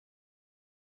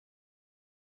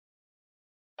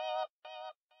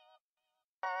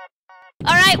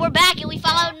Alright, we're back and we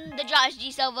found the Josh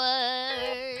G server.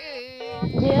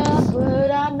 Yeah,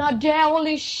 but I'm not there,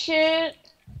 holy shit.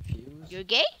 You're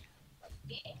gay?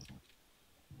 You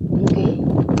gay?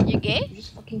 You gay? You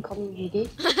just fucking call me gay?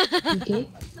 You gay?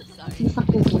 Sorry. You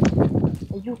fucking gay?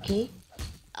 Are you gay?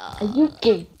 Are you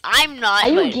gay? I'm not. Are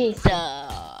you but, gay?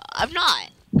 I'm not.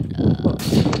 I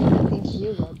think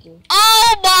you are gay.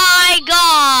 Oh my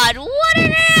god! What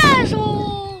an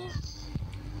asshole!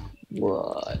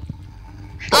 What?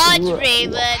 Oh, it's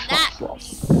Raven, that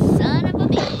son of a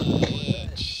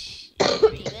bitch.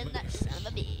 Raven, that son of a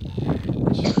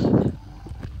bitch.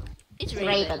 It's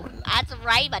Raven. That's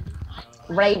Raven.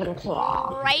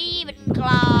 Ravenclaw.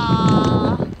 Ravenclaw.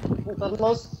 The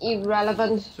most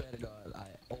irrelevant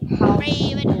house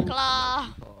Ravenclaw.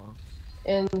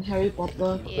 in Harry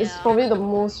Potter. Yeah. It's probably the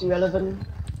most irrelevant.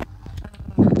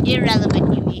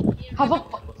 Irrelevant, you mean?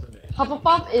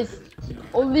 Hufflepuff is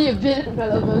only a bit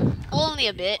relevant. Only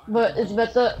a bit. But it's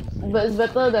better. But it's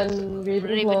better than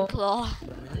Ravenclaw. Ravenclaw.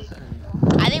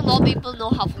 I think more people know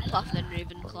Hufflepuff than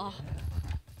Ravenclaw.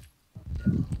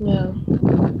 Yeah.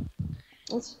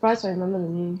 I'm surprised I remember the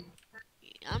name.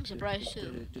 I'm surprised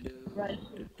too. Right.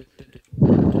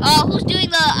 Oh, who's doing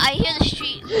the? I hear the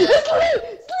street. Sleep!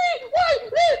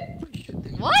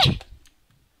 What?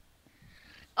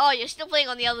 Oh, you're still playing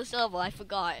on the other server. I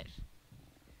forgot.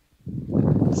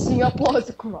 Singapore is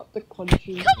a corrupted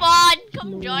country. Come on,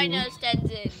 come join us,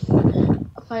 Tenzin.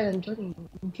 Fine, I'm joining.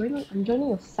 I'm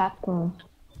joining a sapper.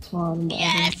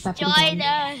 Yes, join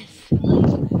us.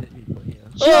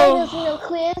 Join us in the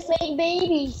queers make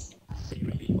babies.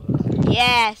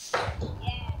 Yes.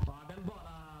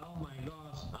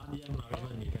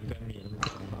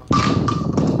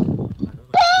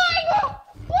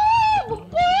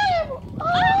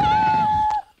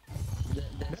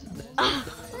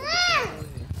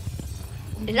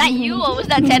 Is that you or was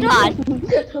that Ted Hart?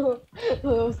 That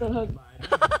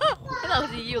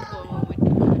was you for a moment.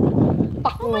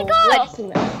 Oh my god!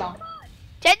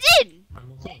 Tenzin!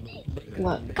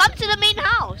 What? Come to the main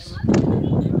house.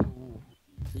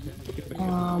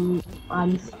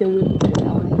 I'm still in the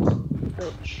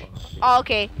bridge. Oh,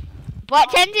 okay. But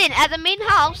Tenzin, at the main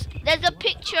house, there's a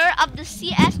picture of the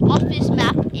CS office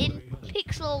map in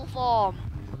pixel form.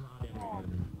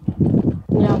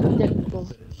 Yeah, dead people.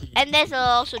 And there's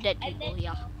also dead people,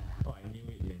 yeah.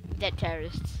 Dead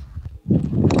terrorists. But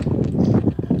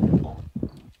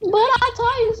I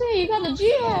thought you said you got a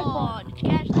GF. Oh, did you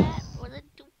catch that? Was it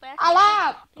too fast?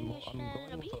 Alive!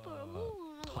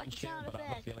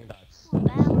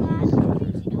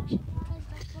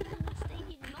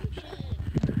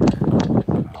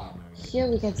 Here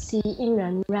we can see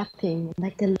Imran rapping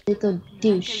like a little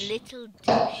douche. Like a little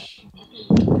douche.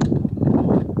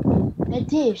 A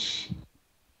dish.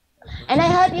 And I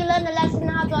heard you learned a lesson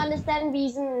how to understand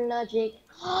reason and logic.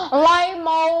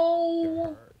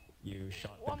 Limo! You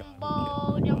shot the guy.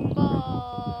 Wumbo, jumbo.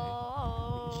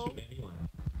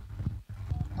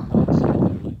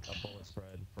 A bullet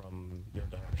spread from your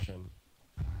direction.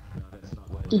 No, that's not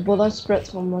what Ebola spreads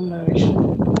from one direction.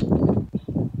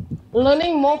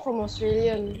 Learning more from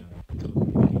Australian.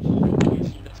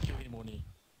 Let's kill him, Oni.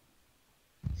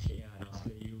 Yeah, and I'll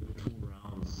spare you 2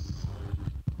 rounds.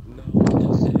 No,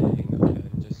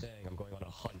 I'm just saying, I'm going on a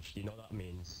hunch. Do you know what that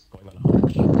means? Going on a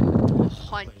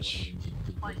hunch.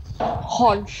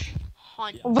 Hunch.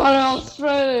 Hunch. But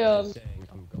Australian. Just saying,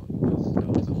 I'm going.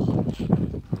 That's a hunch.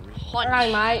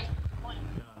 Alright, mate.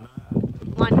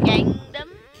 One kingdom.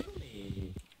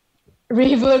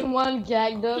 Raven one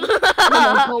gagged them. Oh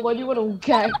my god, what do you want to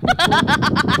gag?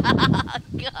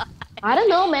 God. I don't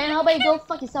know, man. How about you go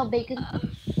fuck yourself, bacon?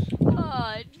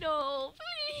 Oh no,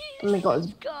 please. Oh my god,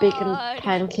 it's bacon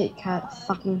pancake cat.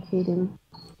 Fucking hate him.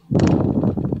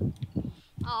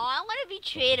 Oh, I want to be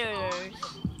traitors.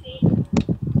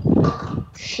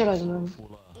 Shut up, man.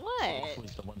 What?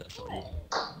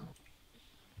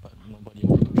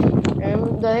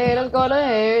 And the haters gonna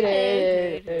hate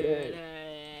it.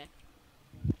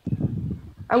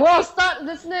 I'm gonna start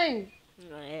listening.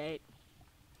 Right.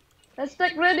 Let's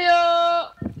take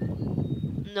radio.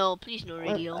 No, please no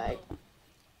radio.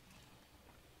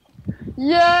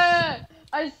 Yeah,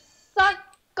 I suck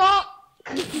cock.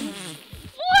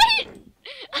 What?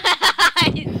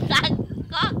 I suck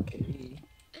cock.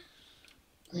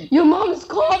 Your mom's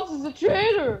corpse is a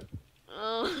traitor.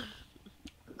 Oh.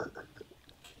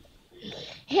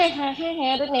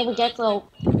 That never gets old.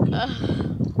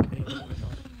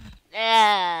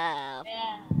 Yeah.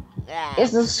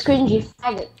 It's a scringy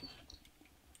faggot.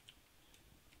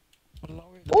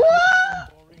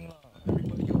 What?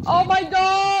 Oh my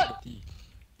god!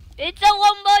 It's a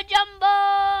wumbo jumbo.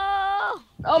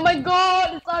 Oh my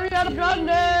god, it's Ariana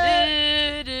Grande!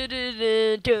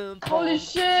 Holy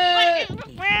shit!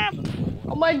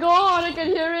 Oh my god, I can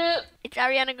hear it! It's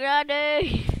Ariana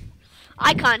Grande.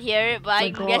 I can't hear it, but Oh my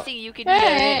I'm god. guessing you can hear it.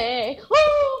 Hey!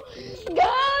 Oh!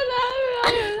 God,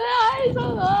 I'm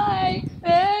so high!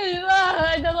 Hey,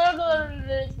 I don't know the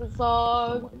lyrics of the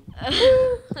song.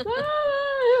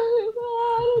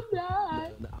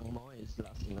 The Angmo is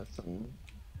last lesson.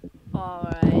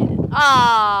 Alright.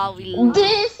 Ah, we lost.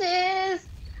 This is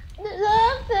the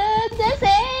love that they say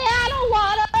I don't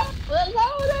wanna, but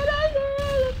know that I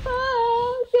really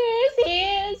fall. This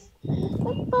is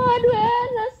the part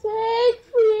when I break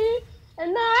free,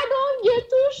 and I don't get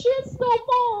to shits no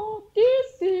more. This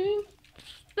is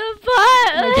The my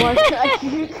part.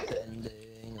 voice.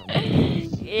 Ending.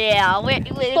 Yeah,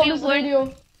 Stop this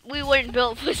radio. we weren't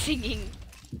built for singing.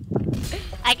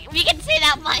 We can say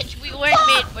that much. We weren't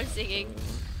made for singing.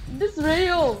 This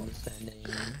radio. Understanding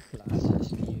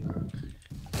classes view.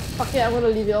 Fuck it, I'm gonna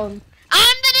leave it on.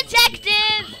 I'm the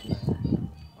detective.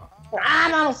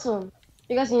 I'm awesome.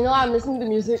 Because you know I'm listening to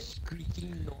music.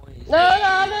 Squeaking noise. No,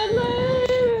 no, no, no.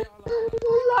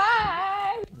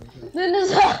 Then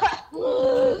this.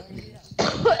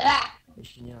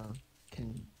 Shinya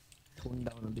can tone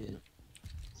down a bit.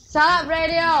 Shut up,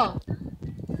 radio.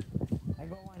 I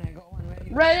got one. Where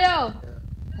you? Radio.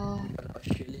 Oh. An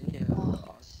Australian here.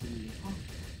 Aussie.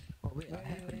 Oh wait, I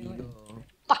have a Digo.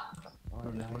 Fuck. Oh,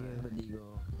 never have a Digo.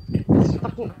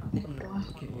 Fucking. Okay, come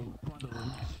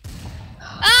on.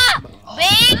 Ah,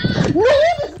 babe, No,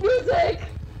 this music.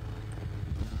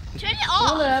 turn it I'm off.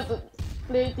 gonna have to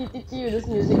play TTT with this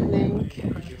music playing.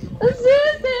 This is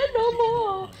it no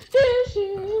more. This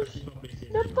is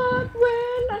the part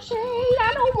when I say I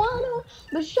don't wanna,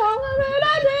 but stronger than I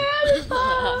did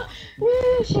before.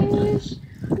 This is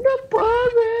the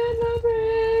part when I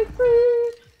break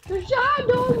free, 'cause I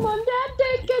don't want that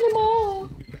dick anymore.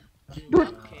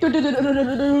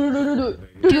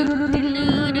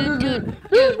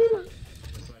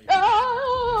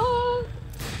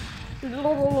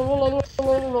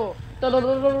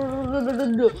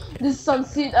 This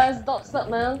sunset ass dot stop,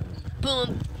 man.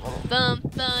 Boom, bum,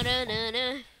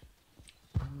 ba-da-na-na.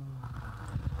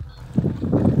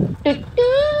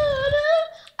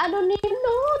 I don't even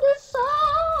know this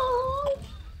song.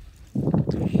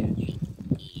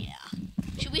 Yeah.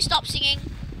 Should we stop singing?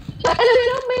 Oh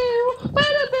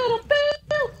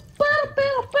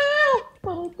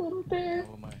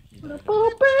my. I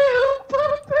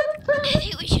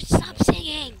think we should stop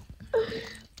singing.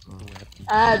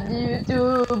 At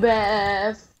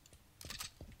YouTube,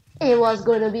 it was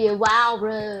gonna be a wild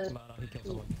run. He killed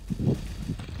someone.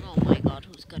 Oh my god,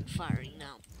 who's gun firing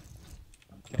now?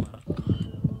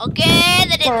 Okay,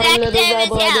 the detective is here.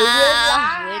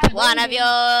 Which one of you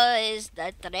is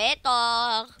the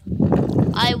traitor?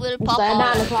 I will pop It's 9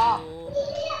 off o'clock. you.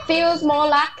 Feels more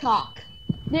like cock.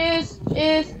 This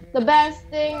is the best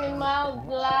thing in my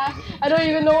life. I don't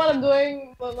even know what I'm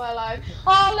doing with my life.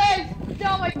 Oh, legs!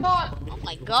 Oh my god! Oh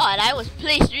my god, I was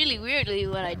placed really weirdly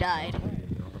when I died.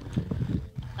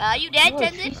 Are you dead,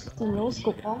 Tenzin? 360 no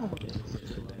scope all of you.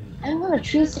 I'm gonna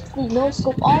 360 no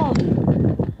scope all of you.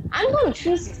 I'm gonna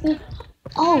 360.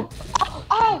 Oh!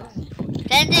 Oh!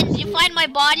 Tenzin, did you find my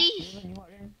body?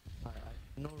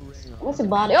 No ring. What's your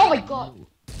body? Oh my god!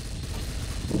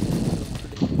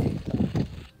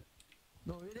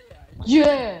 No, really?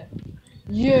 Yeah!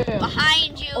 Yeah!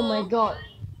 Behind you. Oh my god.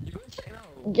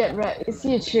 Get right. Is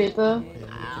he a traitor?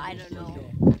 I don't know.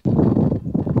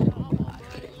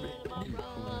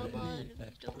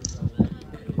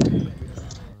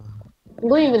 I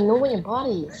don't even know where your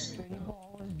body is.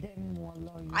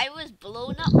 I was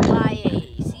blown up by a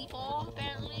C4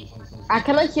 apparently. I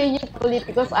cannot hear you fully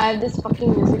because I have this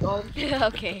fucking music on.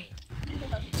 Okay.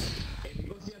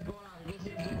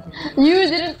 You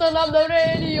didn't turn up the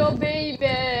radio,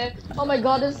 baby. Oh my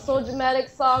god, this is so dramatic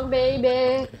song,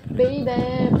 baby. Baby,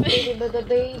 baby, baby,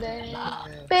 baby.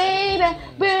 Baby,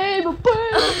 baby, baby.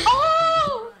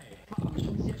 Oh!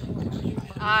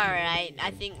 Alright,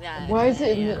 I think that. Why is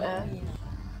it in the air?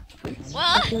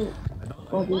 What?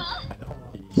 What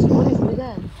is with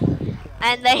that?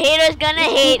 And the haters gonna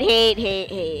hate.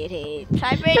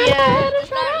 Try radio,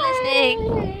 start listening.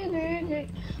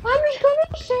 I'm just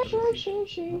gonna say.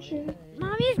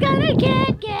 Mommy's gonna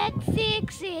get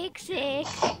sick.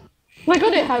 My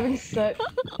god, they're having sex.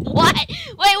 What? Wait,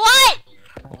 what?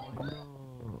 Oh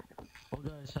no. Oh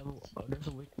guys, there's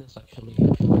a weakness actually.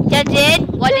 Tenzin,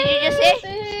 what did you just say?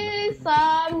 This is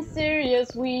some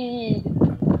serious weed.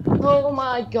 Oh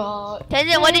my god.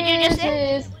 Tenzin, what did you just say?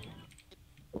 This is-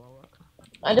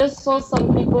 I just saw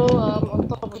some people on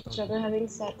top of each other having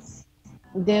sex.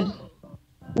 Did.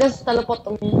 Just teleport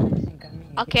to me.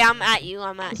 Okay, I'm at you.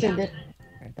 I'm at Yes, I you. did.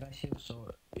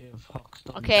 So if Hawks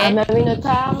don't Okay. I'm having a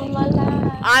time of my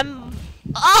life. I'm.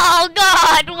 Oh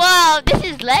God! Wow, this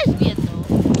is lesbian though.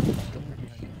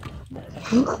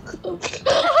 Oh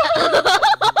God!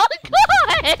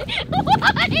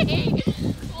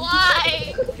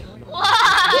 Why?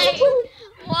 Why?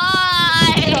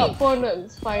 Why? Shot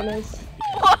opponent's finest.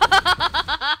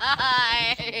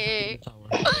 Why? This is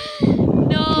a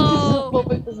No.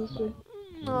 perfect position.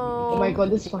 Oh my No. god,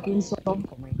 this fucking song.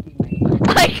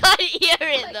 I can't hear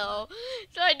it though,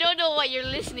 so I don't know what you're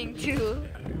listening to.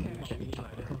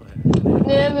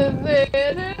 Never made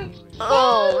it.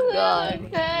 Oh God.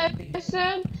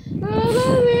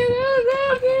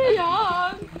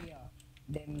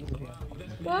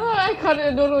 I can't,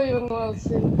 I don't even know how to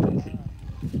sing.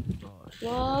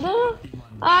 Brother,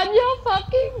 I'm your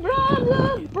fucking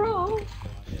brother, bro.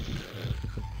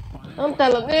 Don't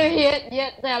tell him, yeah,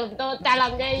 tell him, don't tell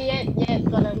him, yeah,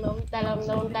 tell him, don't tell him,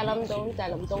 don't tell him, don't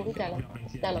tell him, don't tell him,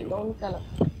 tell him, don't tell him.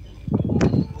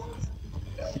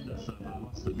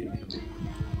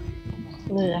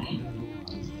 Ugh.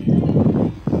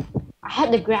 I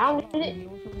had the ground in it.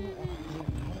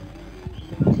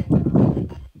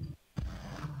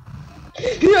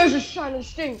 Here's a silent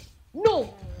sting.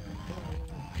 No.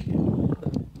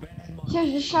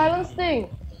 Here's the silent sting.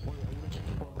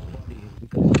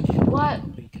 What?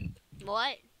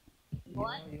 What?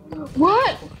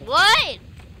 What?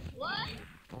 What?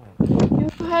 You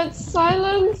had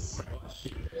silence.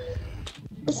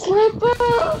 A sniper.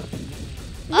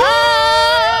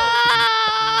 Ah!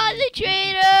 The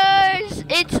traitors!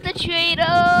 It's the traitors!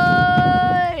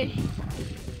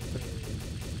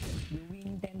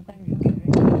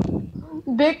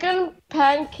 Bacon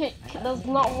pancake does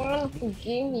not want to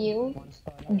forgive you.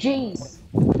 Jeez.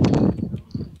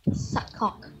 Suck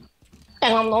cock.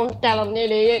 Tell him, don't tell him,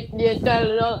 yeah, tell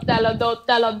him, don't tell him, don't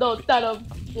tell him, don't tell him.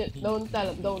 Yeah, don't tell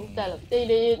him, don't tell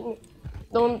him.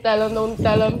 Don't tell him, don't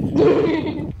tell him.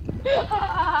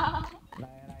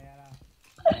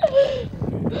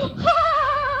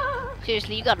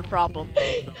 Seriously, you got a problem.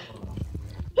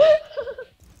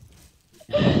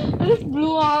 I just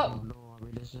blew up.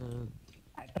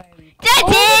 That's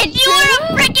it! You were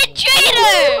a freaking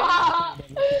traitor!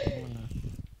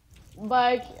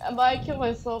 But I kill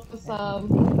myself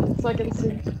so I can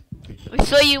see.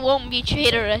 So you won't be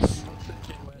traitorous.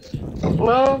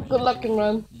 Well, good luck and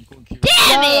run.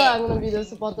 Damn it! I'm gonna be the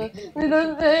supporter. We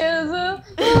don't say as a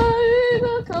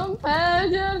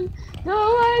companion. No,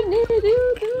 I need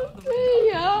you to be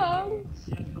young.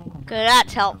 Okay,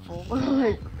 that's helpful.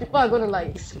 Like, people are gonna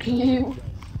like scream.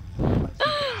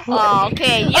 Oh,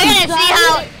 okay. You're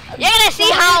gonna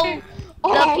see how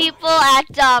the people at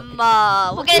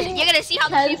you're gonna see how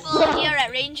the people here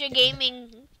at Ranger Gaming.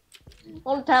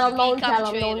 Don't tell him, don't tell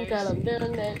him, don't tell him,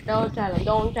 don't tell him,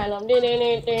 don't tell him,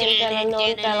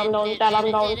 don't tell him, don't tell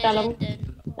him, don't tell him.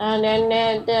 And then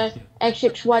the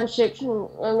X616,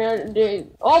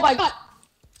 oh my god!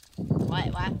 What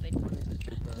happened?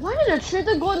 Why did the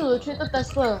traitor go into the traitor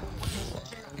Tesla?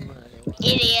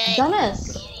 Idiot.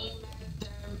 Dumbass.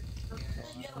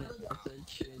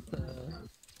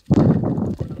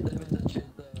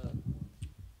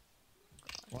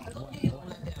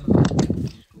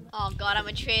 Oh god, I'm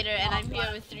a traitor and I'm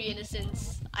here with 3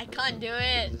 innocents. I can't do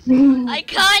it. I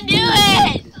can't do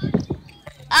it!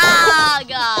 Oh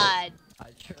god.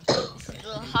 This is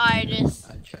the hardest.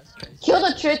 Kill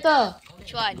the traitor!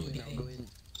 Which one?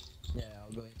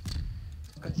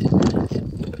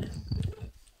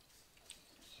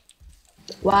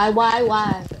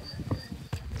 Why?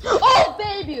 Oh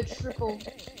baby, a triple!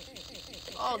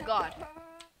 Oh god.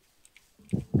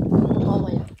 Oh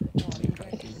my god.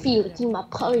 I can feel it in my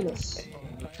pelvis.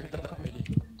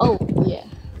 Oh yeah.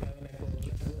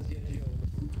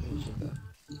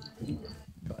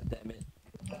 God damn it.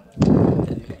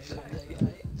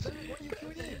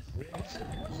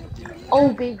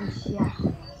 Oh baby, yeah.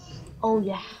 Oh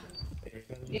yeah.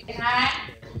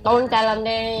 Don't tell him,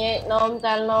 don't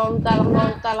tell him, don't tell him,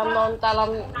 don't tell him, don't tell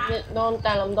him, don't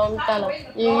tell him, don't tell him,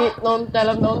 don't tell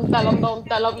him, don't tell him, don't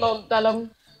tell him, don't tell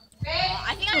him.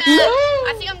 I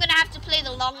think I'm gonna have to play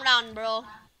the long round, bro.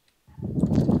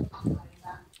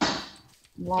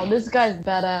 Wow, this guy's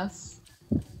badass.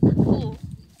 Ooh.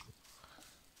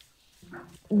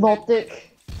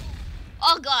 Baltic.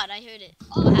 Oh god, I heard it.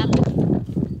 What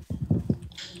happened?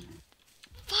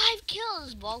 5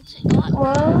 kills, Baltic. God.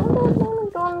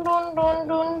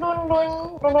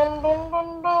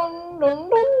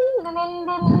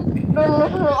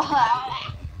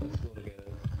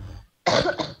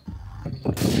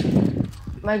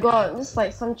 My god, this is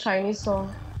like some Chinese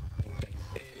song.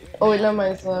 Oh wait, never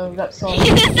mind, it's a rap song.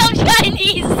 Some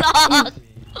Chinese song.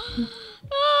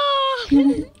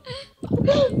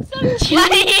 Some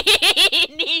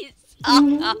Chinese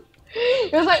song.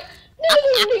 It was like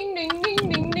ding ding ding ding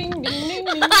ding ding ding ding ding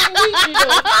ding.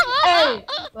 Hey,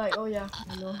 like oh yeah,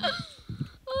 I know.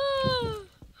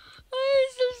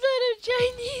 Some sort of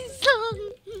Chinese song.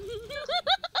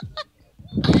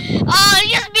 Oh,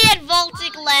 just me and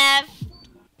Voltic left.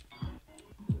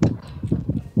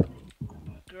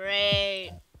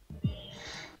 Great.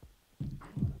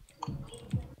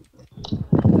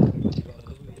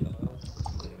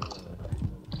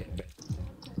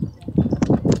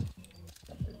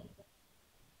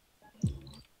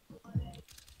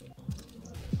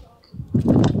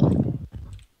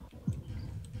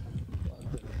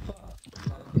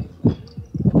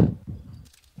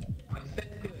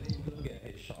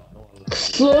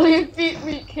 Slowly feed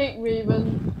me cake,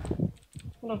 Raven.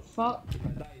 What the fuck?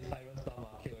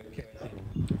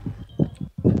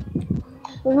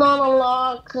 Not a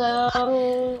lot.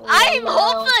 I'm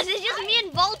hopeless. It's just me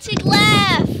and Voltic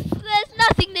left. There's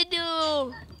nothing to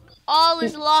do. All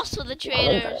is lost for the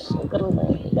Traitors.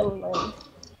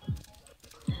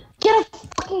 Get a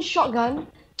fucking shotgun.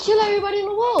 Kill everybody in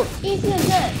the world. Easy as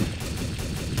that.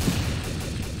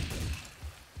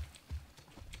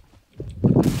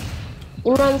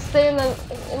 Imran, stay in the...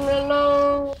 Imran,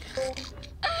 no.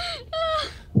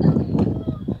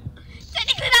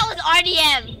 Technically that was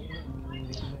RDM.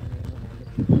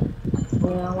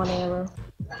 Yeah, whatever.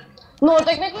 No,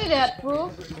 technically they had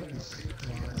proof.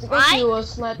 Because he was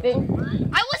sniping.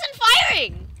 I wasn't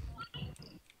firing.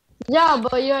 Yeah,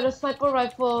 but you had a sniper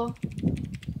rifle.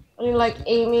 And you're like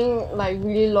aiming like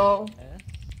really long.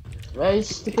 Very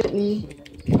stupidly.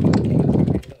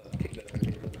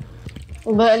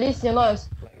 But at least you're not as...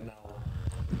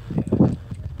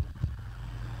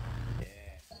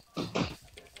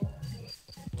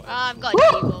 I've got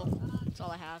Devo. That's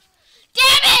all I have.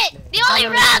 Damn it! The only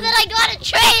round that I got a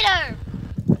traitor!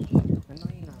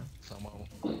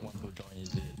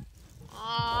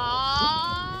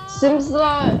 Aww. Seems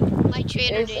like My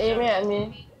traitor it's aiming at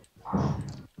me.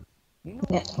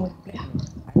 Yeah, oh, yeah.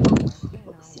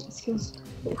 Skills.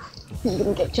 You're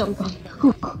gonna get jumped on.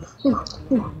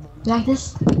 Like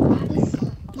this, like this,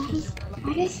 like this,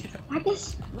 like this, like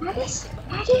this, like this,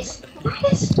 like this, like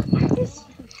this, like this, like this,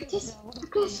 like this, like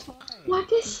this, like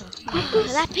this,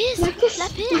 Lapis! like this,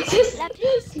 Lapis! like this.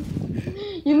 Lapis!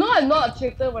 You know I'm not a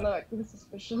traitor when I'm acting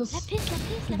suspicious. Lapis!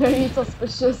 Very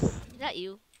suspicious. Is that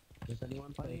you?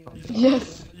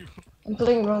 Yes. I'm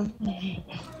playing wrong. I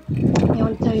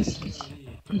want to tell you secret.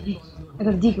 I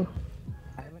got a deagle.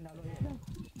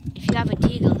 If you have a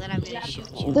deagle, then I'm gonna shoot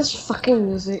you. This fucking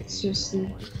music,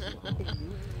 seriously.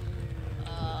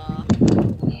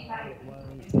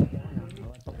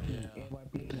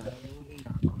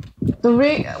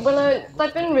 When I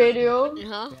type in radio,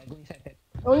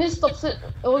 only stops it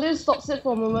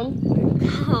for a moment.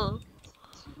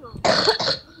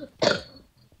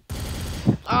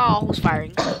 Oh, who's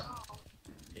firing?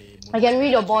 I can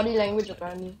read your body language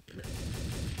apparently.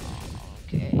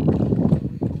 Okay.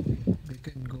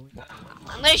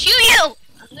 I'm gonna shoot you!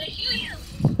 Why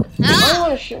do you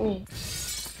want to shoot me?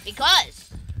 Because.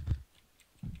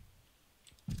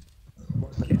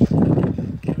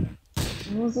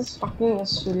 What's this fucking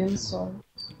Australian song?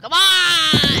 Come on!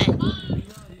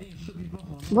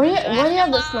 Why do you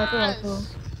have the sniper rifle?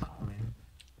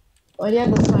 Why do you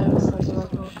have the sniper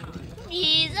rifle?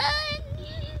 Reasons.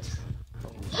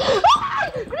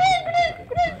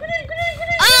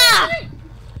 Ah!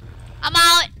 I'm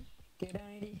out!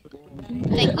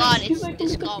 Thank God it's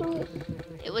discob.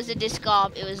 It was a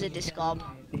discob. It was a discob.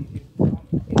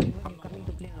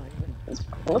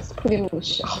 Let's put him in the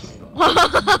shop.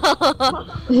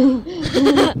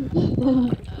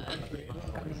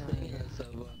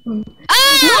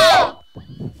 Ah!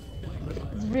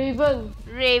 It's Raven.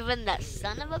 Raven, that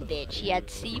son of a bitch. He had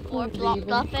C4 blocked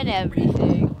up and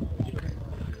everything.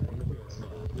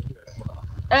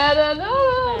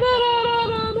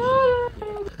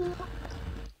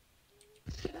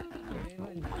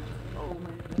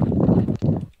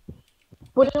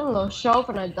 Put him on the shelf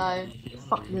and I die.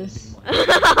 Fuck this.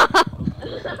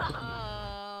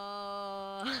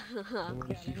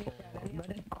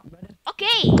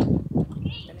 Okay.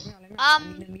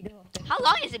 How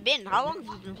long has it been? How long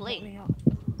have you been playing?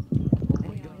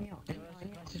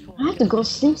 I have to go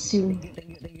sleep soon.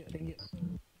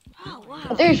 Oh wow.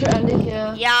 I think we should end it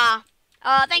here. Yeah.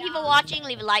 Thank you for watching.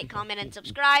 Leave a like, comment, and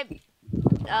subscribe.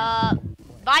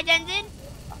 Bye, Tenzin.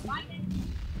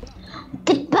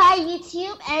 Goodbye,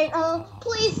 YouTube and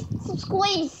please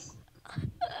subscribe.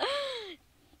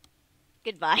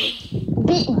 Goodbye.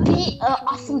 Be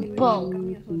awesome bro.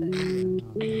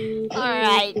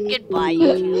 Alright, goodbye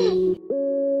YouTube.